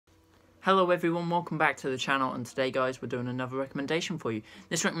Hello everyone, welcome back to the channel, and today guys we're doing another recommendation for you.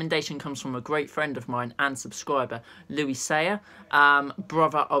 This recommendation comes from a great friend of mine and subscriber, Louis Sayer,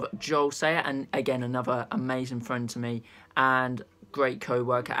 brother of Joel Sayer, and again another amazing friend to me and great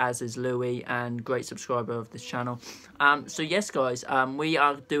co-worker, as is Louis, and great subscriber of this channel. So yes guys, we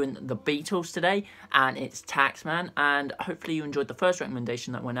are doing the Beatles today, and it's Taxman, and hopefully you enjoyed the first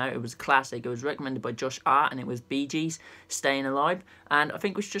recommendation that went out. It was a classic. It was recommended by Josh R, and it was Bee Gees, Staying Alive, and I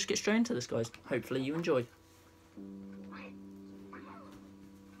think we should just get straight into this guys. Hopefully you enjoy.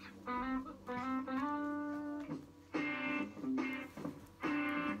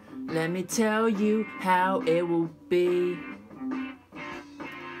 Let me tell you how it will be.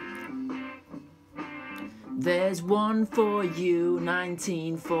 There's one for you,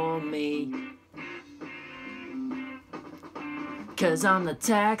 19 for me. 'Cause I'm the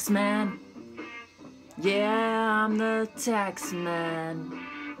Taxman. Yeah, I'm the Taxman.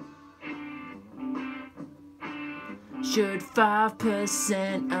 Should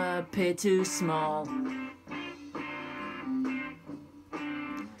 5% appear too small?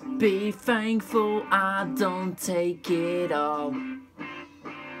 Be thankful I don't take it all.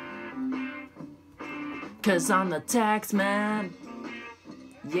 'Cause I'm the Taxman.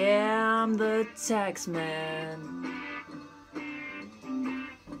 Yeah, I'm the Taxman.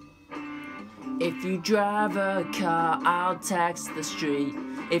 If you drive a car, I'll tax the street.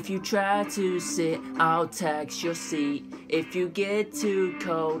 If you try to sit, I'll tax your seat. If you get too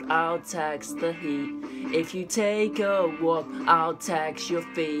cold, I'll tax the heat. If you take a walk, I'll tax your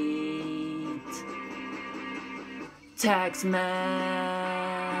feet. Taxman.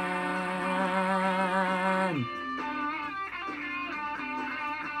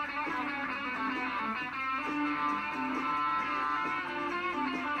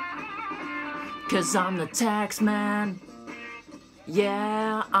 'Cause I'm the Taxman.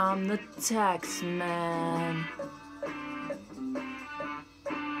 Yeah, I'm the Taxman.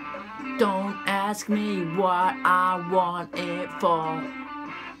 Don't ask me what I want it for.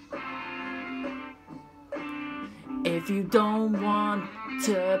 If you don't want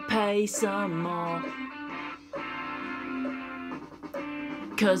to pay some more.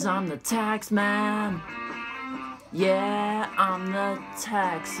 'Cause I'm the Taxman. Yeah, I'm the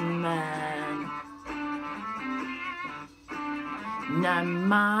Taxman. Now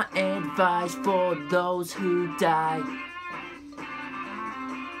my advice for those who die: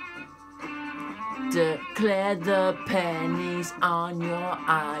 declare the pennies on your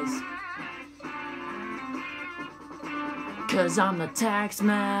eyes. 'Cause I'm the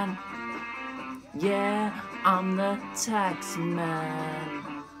Taxman. Yeah, I'm the Taxman.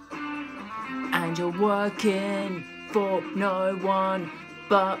 And you're working for no one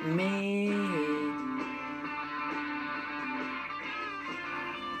but me.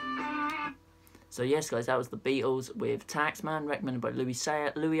 So yes guys, that was the Beatles with Taxman, recommended by Louis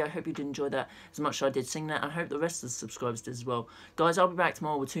Sayer. Louis, I hope you did enjoy that as much as I did sing that. I hope the rest of the subscribers did as well. Guys, I'll be back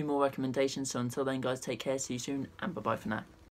tomorrow with 2 more recommendations, so until then guys, take care, see you soon, and bye bye for now.